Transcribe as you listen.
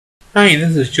Hi,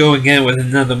 this is Joe again with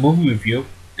another movie review,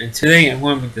 and today I'm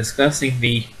going to be discussing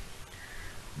the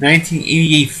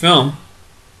 1988 film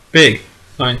Big,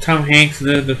 starring Tom Hanks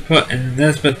and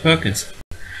Elizabeth Perkins,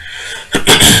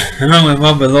 along with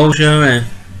Robert Loggia and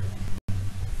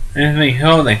Anthony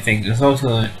Held, I think, is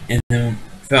also in the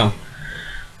film.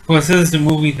 Of course, this is the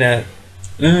movie that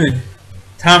earned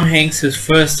Tom Hanks his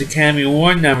first Academy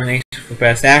Award nomination for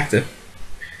Best Actor,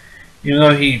 even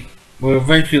though he will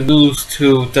eventually lose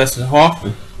to Dustin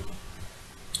Hoffman,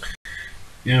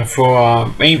 for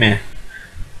Rain Man.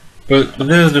 But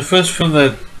this is the first film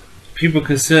that people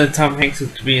consider Tom Hanks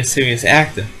to be a serious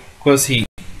actor. Of course, he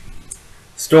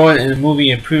starred in a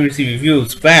movie I previously reviewed,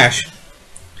 Splash,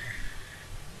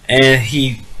 and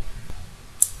he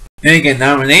didn't get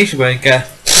nomination, but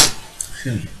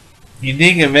he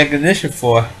did get recognition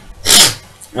for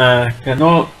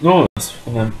notice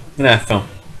for that film.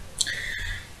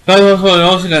 But he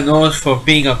also got notice for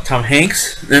being up Tom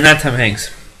Hanks. No, not Tom Hanks.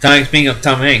 Tom Hanks being up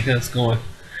Tom Hanks. That's going.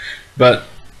 But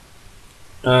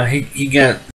he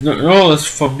got noticed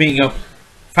for being up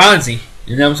Fonzie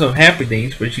in an episode of Happy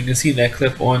Days, which you can see that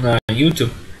clip on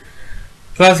YouTube.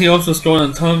 Plus, he also starred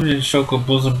on a television show called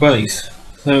Bosom Buddies,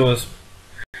 so it was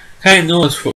kind of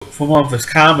noticed for more of his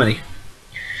comedy.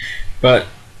 But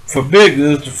for Big,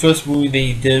 this was the first movie that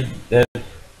he did that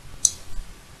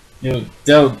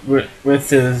dealt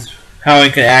with his how he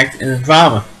could act in a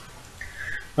drama.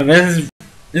 But this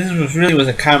was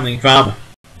a comedy drama.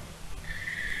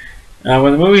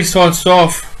 When the movie starts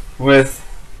off with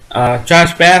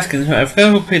Josh Baskin, I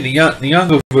forgot who played the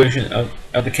younger version of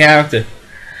the character,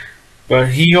 but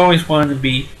he always wanted to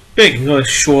be big. He was always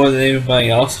shorter than everybody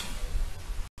else,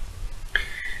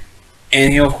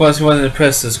 and of course he wanted to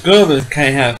impress this girl that kind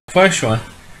of had a crush on.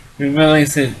 He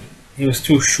realized that he was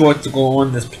too short to go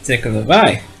on this particular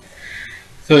ride,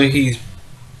 so he's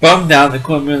bummed out that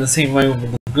couldn't be on the same ride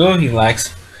with the girl he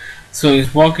likes. So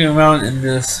he's walking around in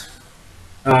this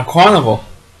carnival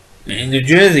in New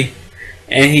Jersey,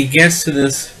 and he gets to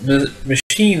this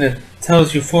machine that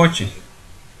tells you fortune,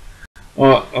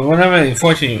 or whatever your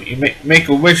fortune. You make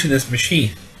a wish in this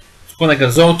machine. It's called like a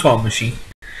Zoltar machine,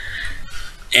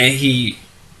 and he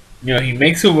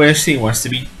makes a wish. He wants to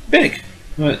be big.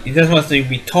 He just wants to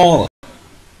be taller,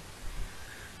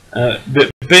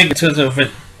 but big in terms of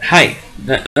height,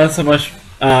 not so much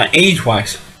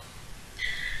age-wise.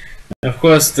 Of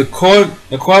course, the cord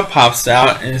pops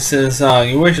out and it says,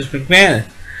 "Your wish has been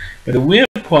granted." But the weird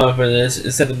part of it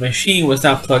is that the machine was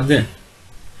not plugged in,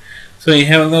 so you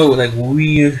have a little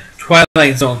weird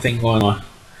Twilight Zone thing going on.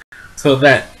 So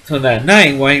that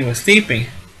night while he was sleeping,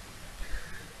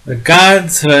 the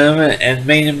gods heard him and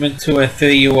made him into a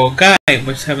 30-year-old guy,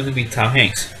 which happened to be Tom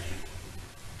Hanks.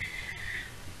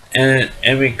 And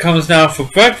when he comes down for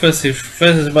breakfast, his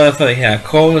mother thought he had a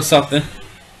cold or something.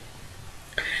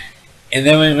 And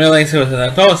then when he realized it was an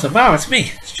adult, he said, "Mom, it's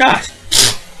me, it's Josh."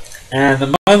 And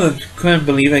the mother couldn't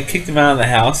believe it, kicked him out of the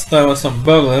house, thought it was some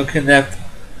burglar who kidnapped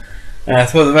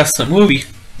for the rest of the movie.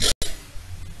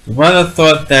 The mother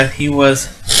thought that he was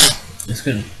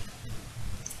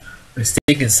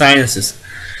mistaken sinuses.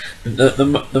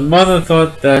 The mother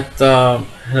thought that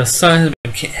her son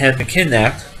had been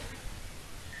kidnapped.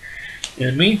 In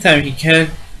the meantime,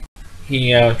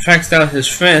 he tracks down his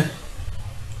friend.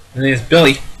 His name is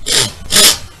Billy.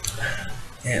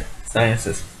 Yeah,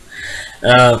 sinuses.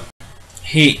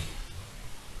 His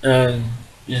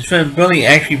friend Billy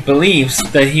actually believes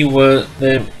that he was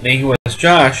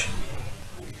Josh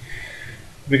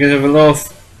because of a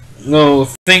little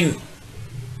thing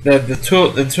that the two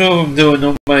of them do and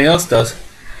nobody else does.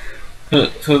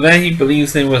 So then he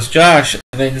believes that it was Josh, and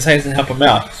then decides to help him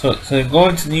out. So they're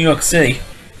going to New York City,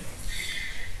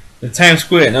 the Times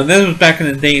Square. Now this was back in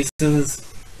the days. This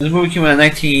movie came out in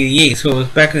 1988, so it was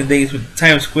back in the days when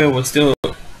Times Square was still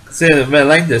considered a red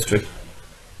light district.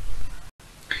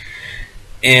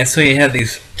 And so you had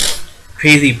these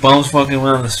crazy bums walking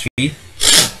around the street,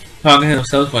 talking to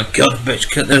themselves, going, "Kill the bitch,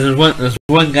 kill." There's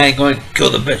one guy going, "Kill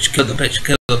the bitch, kill the bitch,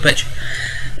 kill the bitch."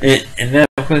 And then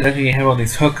of course you have all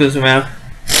these hookers around,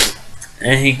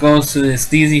 and he goes to this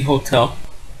sleazy hotel,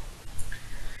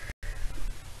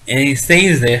 and he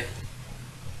stays there.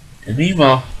 And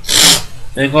meanwhile,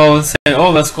 they go and say,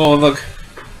 "Oh, let's go look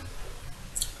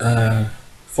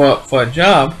for a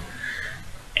job."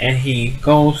 And he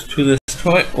goes to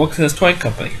works at this toy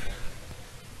company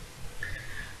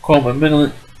called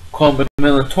Macmillan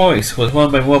Toys. It was run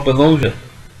by Robert Loggia.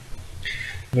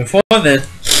 Before that,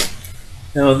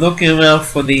 they were looking around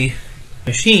for the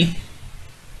machine.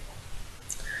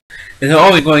 They said,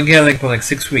 "Oh, we're going to get it for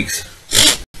 6 weeks.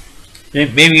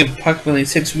 Maybe approximately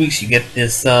 6 weeks. You get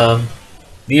this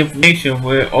the information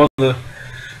where all the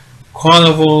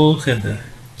carnivals and the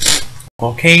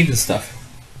arcades and stuff.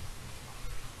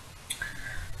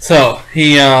 So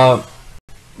he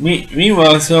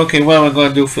meanwhile said, okay, what am I going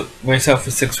to do for myself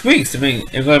for 6 weeks? I mean,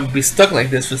 I'm going to be stuck like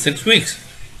this for 6 weeks.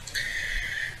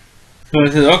 So I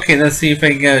said, okay, let's see if I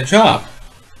can get a job.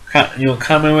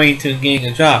 Common way to getting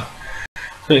a job.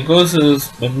 So he goes to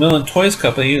this Macmillan Toys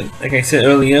Company, like I said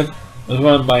earlier, was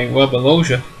run by Robert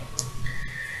Loggia.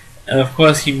 And of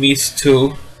course he meets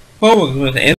two co-workers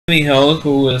with Anthony Hill,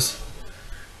 who is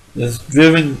this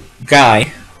driven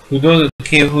guy who doesn't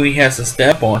care who he has to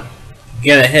step on,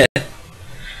 get ahead.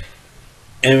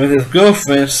 And with his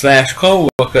girlfriend slash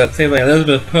co-worker played by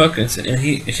Elizabeth Perkins, and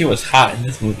she was hot in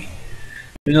this movie.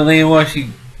 You know, later on she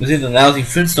was in the lousy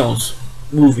Flintstones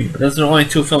movie, but those are the only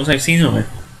 2 films I've seen her in.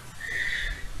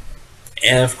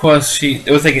 And of course,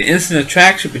 there was like an instant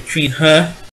attraction between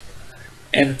her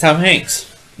and Tom Hanks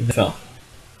in the film,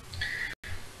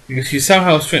 because she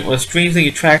somehow was strangely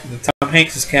attracted to Tom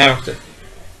Hanks' character,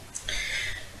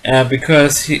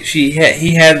 because he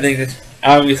had like,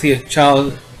 obviously a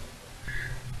childlike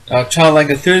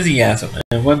enthusiasm, and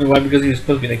I wonder why, because he was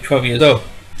supposed to be like 12 years old.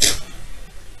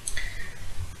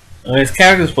 His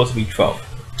character was supposed to be 12.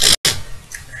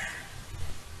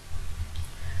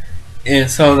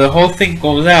 And so the whole thing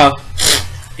goes out.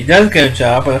 He does get a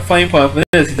job, but the funny part of it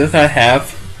is he does not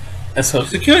have a social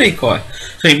security card.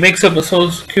 So he makes up a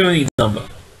social security number,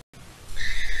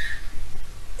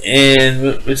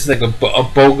 and which is like a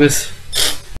bogus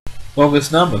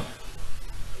number.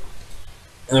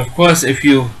 And of course, if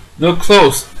you look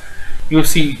close, you'll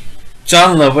see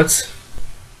Jon Lovitz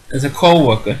as a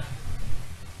co-worker.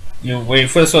 You know, when he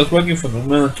first starts working for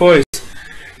Macmillan Toys,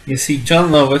 you see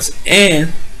Jon Lovitz,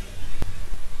 and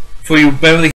for you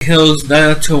Beverly Hills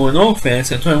 90210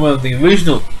 fans, I'm talking about the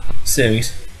original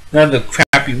series, not the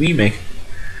crappy remake.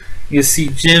 You see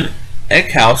Jim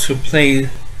Eckhouse, who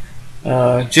played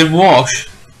Jim Walsh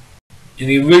in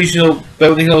the original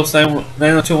Beverly Hills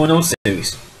 90210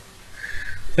 series.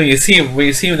 So you see him, when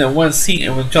you see him in that one scene,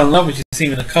 and with Jon Lovitz you see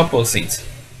him in a couple of scenes.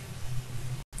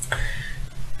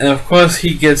 And of course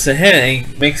he gets ahead and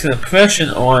he makes an impression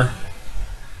on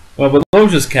Robert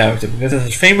Loggia's character, because there's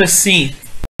a famous scene,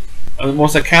 the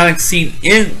most iconic scene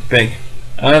in Big,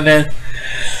 other than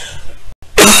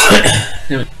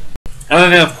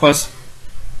of course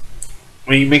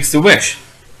when he makes the wish.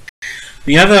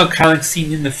 The other iconic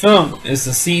scene in the film is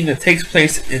the scene that takes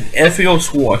place in F.A.O.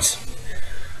 Schwarz,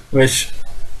 which,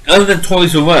 other than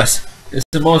Toys R Us, is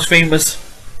the most famous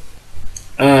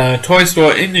toy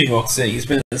store in New York City. He's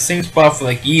been in the same spot for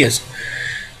like years.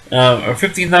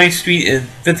 59th Street and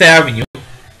 5th Avenue, in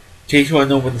case you want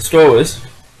to know where the store is.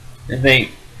 And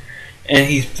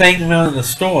he's playing around in the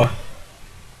store,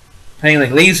 playing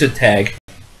like laser tag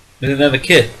with another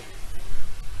kid.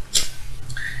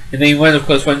 And then he of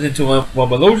course runs into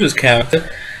Robert Loggia's character,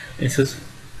 and he says,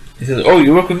 "Oh,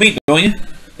 you work with me, don't you?"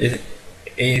 And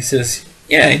he says,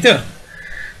 "Yeah, I do." And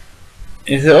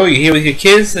he says, "Oh, you here with your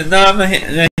kids?" And, "No, I'm not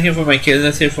here for my kids.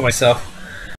 I'm here for myself."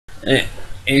 And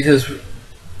he says,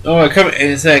 "Oh, I come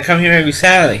here every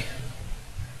Saturday.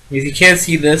 If you can't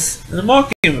see this in the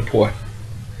marketing report,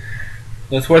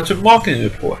 let's watch the marketing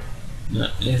report."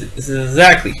 This is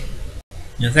exactly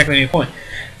my point.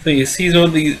 So you see all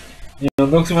these,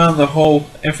 looks around the whole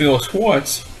F.A.O.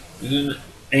 Schwarz, and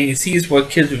he sees what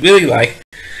kids really like.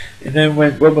 And then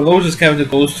when Robert Loggia's character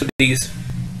goes to these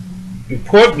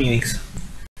report meetings,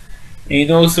 and he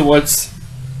knows that what's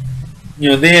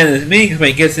there in his meetings, when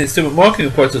he gets in stupid marketing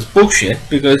reports, is bullshit,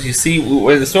 because you see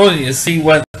where the story, you see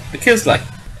what the kids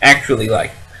actually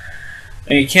like,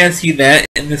 and you can't see that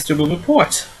in the stupid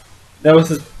reports. That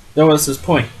was his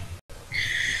point.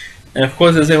 And of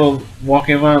course, as they were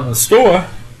walking around the store,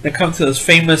 they come to this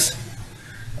famous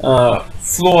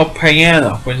floor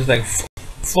piano, which is like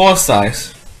floor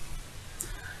size,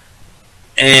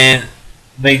 and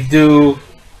they do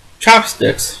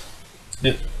chopsticks.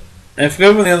 And I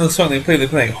forget what the other song they play. They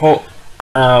play like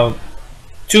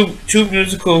two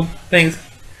musical things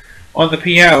on the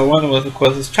piano. One was, of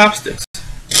course, is chopsticks,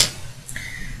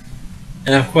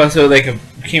 and of course it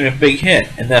became a big hit.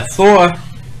 And that floor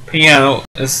piano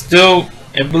is still,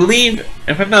 I believe,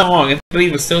 if I'm not wrong, I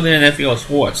believe it's still there in F.A.O.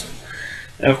 Schwarz.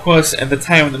 And of course, at the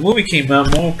time when the movie came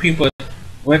out, more people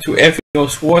went to F.A.O.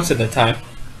 Schwarz at the time,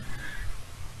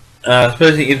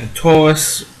 especially either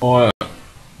tourists or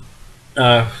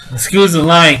excuse the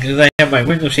line, because I have my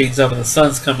window shades up and the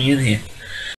sun's coming in here.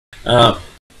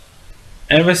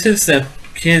 Ever since then,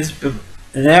 kids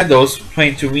and adults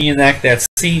trying to reenact that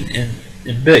scene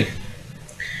in Big.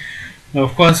 Now,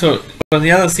 of course, so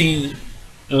the other scene,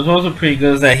 it was also pretty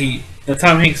good, is that he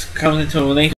Tom Hanks comes into a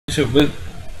relationship with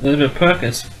Elizabeth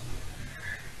Perkins.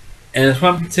 And there's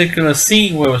one particular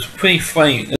scene where it was pretty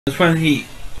funny. It's when he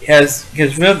gets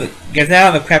out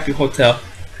of the crappy hotel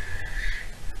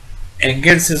and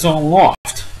gets his own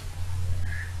loft.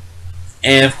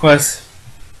 And of course,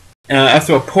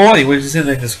 after a party, which is in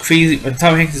like this crazy, when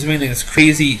Tom Hanks is wearing like this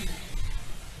crazy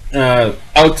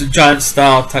Elton John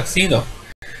style tuxedo,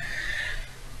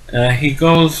 he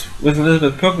goes with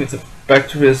Elizabeth Perkins back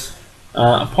to his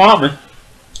apartment,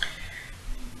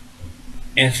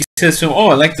 and she says to him, "Oh,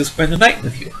 I'd like to spend the night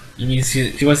with you." I mean,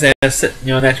 she wants to have,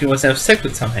 she wants to have sex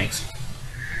with Tom Hanks,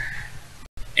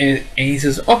 and he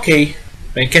says, "Okay,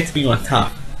 but get to be on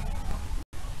top."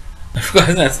 Of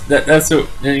course, that's a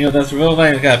real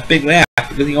line. It got a big laugh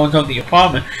because he goes into the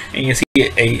apartment and you see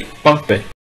a bunk bed.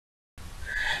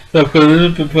 So of course,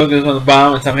 Elizabeth Perkins is on the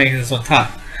bottom and Tom Hanks is on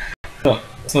top.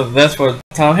 So that's what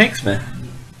Tom Hanks meant.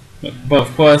 But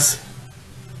of course,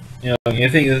 you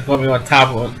think it's going to be on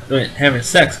top of having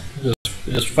sex, which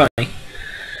is just funny.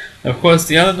 Of course,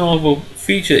 the other notable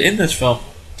feature in this film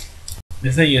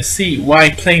is that you see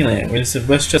White Plains Land, which is in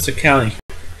Westchester County.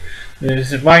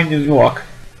 It's in Rye, New York,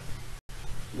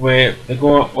 where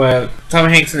Tom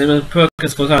Hanks and Elizabeth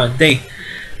Perkins goes on a date.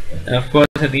 And of course,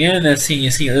 at the end of that scene, you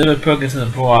see Elizabeth Perkins in the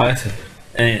bras,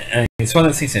 and it's one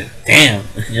of the scenes that, damn,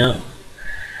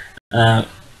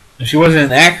 if she wasn't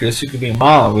an actress, she could be a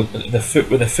model with the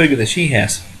figure that she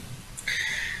has.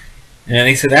 And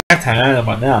he said at that time, I don't know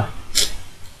about now.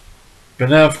 But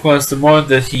now, of course, the more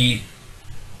that he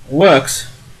works,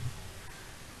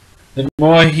 the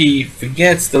more he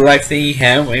forgets the life that he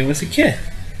had when he was a kid.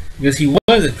 Because he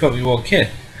was a 12-year-old kid.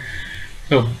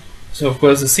 So of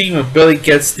course, the scene where Billy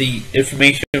gets the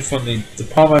information from the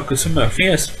Department of Consumer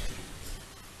Affairs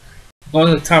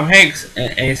goes to Tom Hanks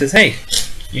and he says, "Hey,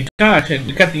 you got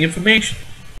the information."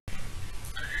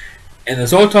 And the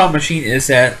Zoltar machine is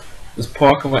at this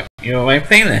park of White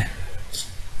Plains Land.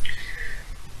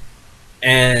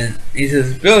 And he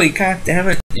says, "Billy, god damn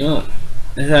it,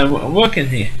 I'm working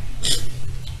here."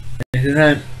 And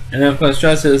then of course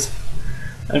John says,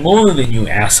 "I'm older than you,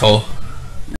 asshole."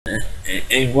 And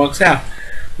he walks out.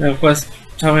 And of course,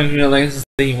 Tom Hanks realizes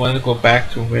that he wanted to go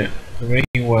back to where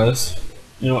he was,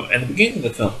 at the beginning of the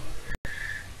film.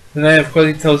 And then, of course,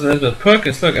 he tells Elizabeth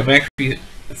Perkins, "Look, I'm actually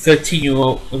a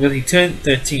 13-year-old." Because he turned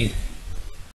 13,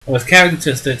 or his character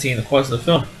turns 13 in the course of the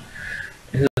film.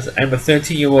 He says, "I'm a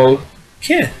 13-year-old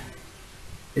kid."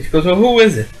 And she goes, "Well, who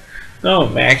is it?" "No,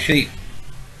 I'm actually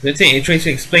 13. He tries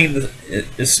to explain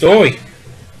the story,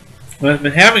 what has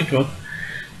been happening to him.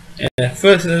 And at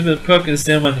first, Elizabeth Perkins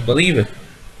didn't want to believe it.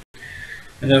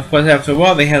 And then, of course, after a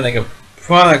while, they had like a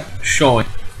product showing.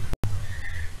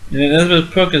 And then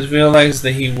Elizabeth Perkins realized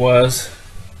that he was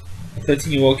a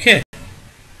 13-year-old kid.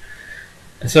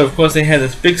 And so, of course, they had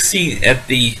this big scene at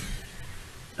the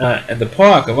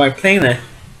park of White Plains Land.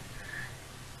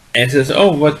 And it says,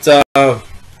 "Oh, what?"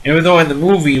 Even though in the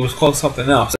movie it was called something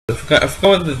else, I forgot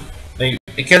what I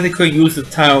guess they could use the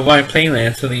title White Plains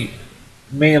Land, so they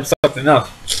made up something else.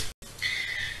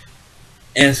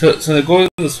 And so they go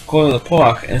to the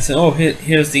park and say, "Oh,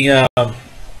 here's the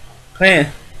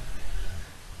plan."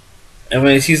 And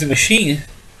when she sees the machine,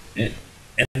 and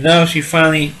now she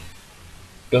finally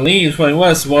believes what it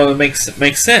was. Well, it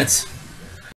makes sense.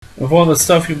 Of all the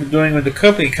stuff you've been doing with the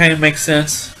company, it kind of makes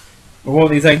sense. Of all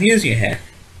these ideas you had,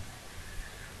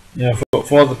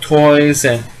 for all the toys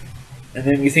and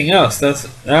everything else.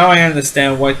 Now I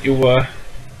understand what you were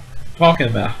talking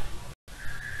about,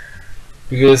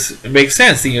 because it makes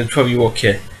sense that you're a 12-year-old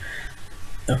kid.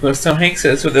 Of course, Tom Hanks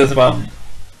says, "So there's about a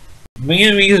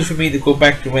million reasons for me to go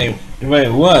back to the way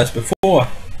it was before.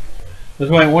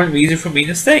 There's only one reason for me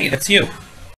to stay, and that's you.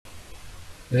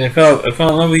 And I fell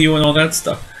in love with you and all that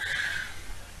stuff."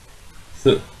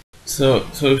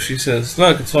 So she says,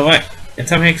 "Look, it's alright." And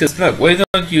Tom Hanks says, "Look, why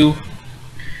don't you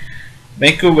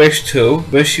make a wish too?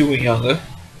 Wish you were younger,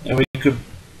 and we could,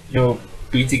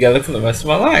 be together for the rest of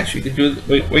our lives. You could do.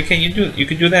 Why can't you do it? You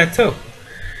could do that too.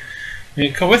 You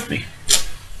can come with me.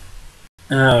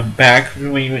 Back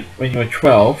when you were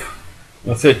 12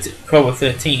 or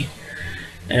 13,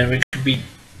 and we could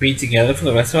be together for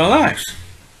the rest of our lives."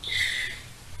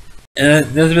 And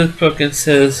Elizabeth Perkins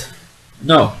says,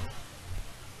 "No."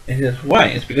 And he says, "Why?"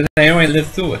 "It's because I already lived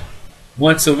through it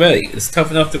once already. It's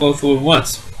tough enough to go through it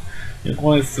once. You're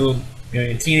going through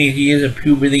your teenage years and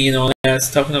puberty and all that. It's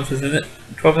tough enough, isn't it?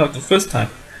 Tough enough the first time.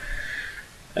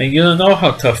 And you don't know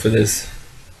how tough it is.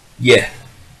 Yeah,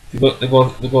 to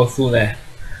go through that.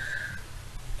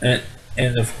 And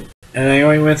I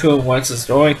already went through it once. It's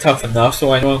already tough enough,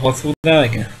 so I don't want to go through that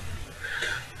again."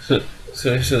 So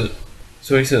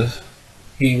he says,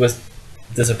 he was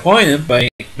disappointed, but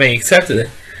he accepted it.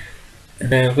 And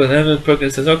then of course Edward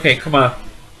Perkins says, "Okay, come on,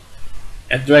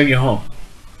 and drive you home."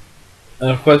 And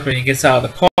of course, when he gets out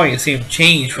of the car, you see him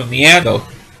change from the adult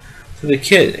to the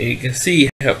kid. And you can see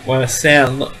what a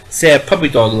sad puppy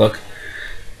dog look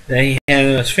that he had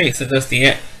on his face. And that's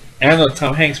the adult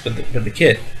Tom Hanks with the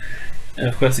kid. And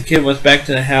of course, the kid went back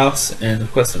to the house, and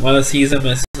of course, the mother sees him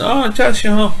and says, "Oh, Josh,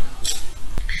 you're home."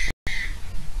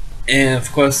 And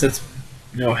of course, that's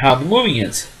how the movie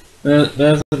ends.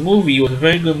 The movie was a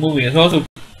very good movie. It also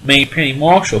made Penny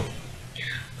Marshall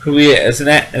career as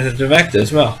a director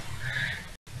as well.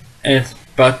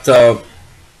 But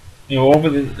over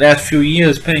the last few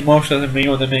years, Penny Marshall hasn't made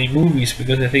all that many movies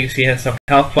because I think she has some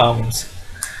health problems.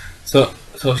 So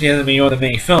she hasn't made all that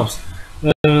many films.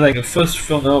 It was like the first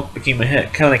film that became a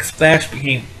hit, kind of like Splash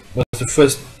was the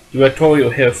first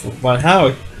directorial hit for Ron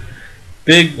Howard.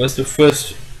 Big was the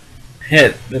first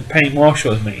hit that Penny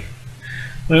Marshall has made.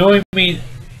 We only made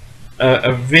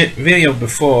a review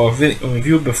before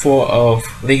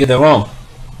of League of Their Own,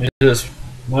 which is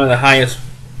one of the highest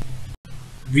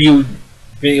viewed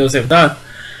videos they've done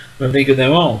with League of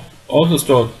Their Own. Also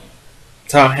starred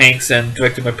Tom Hanks and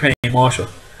directed by Penny Marshall.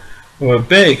 But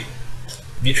Big,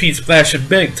 between Splash and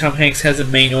Big, Tom Hanks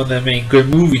hasn't made all that many good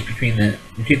movies between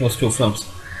those two films.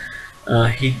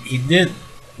 He did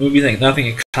movies like Nothing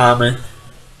in Common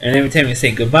and Every Time You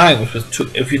Say Goodbye, which was two.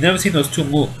 If you've never seen those two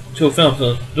films,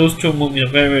 those two movies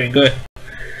are very, very good.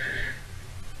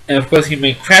 And of course, he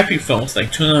made crappy films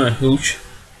like Tuna and Hooch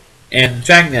and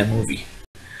Dragnet movie.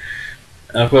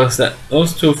 And of course,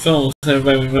 those two films,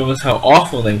 everybody remembers how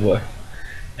awful they were.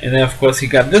 And then, of course, he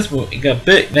got this movie. He got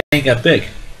Big. Then he got Big.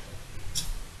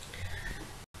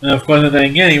 And of course, then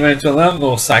again, he ran into another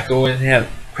little cycle where he had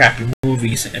crappy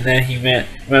movies, and then he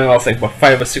ran off like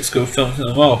 5 or 6 good films in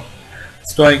a row.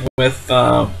 Starting with,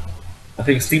 I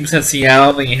think, Sleepless in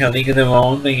Seattle, then you had League of Their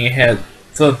Own, then you had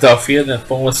Philadelphia, then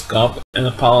Forrest Gump, and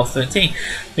Apollo 13.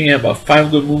 Then you had about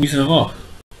 5 good movies in a row.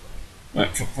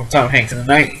 Right, from Tom Hanks. In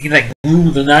the he like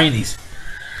ruled the 90s.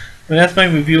 But that's my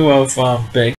review of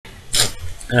Big.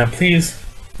 Please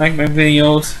like my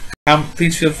videos.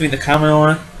 Please feel free to comment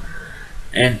on it.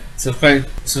 And subscribe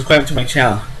to my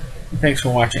channel. Thanks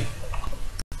for watching.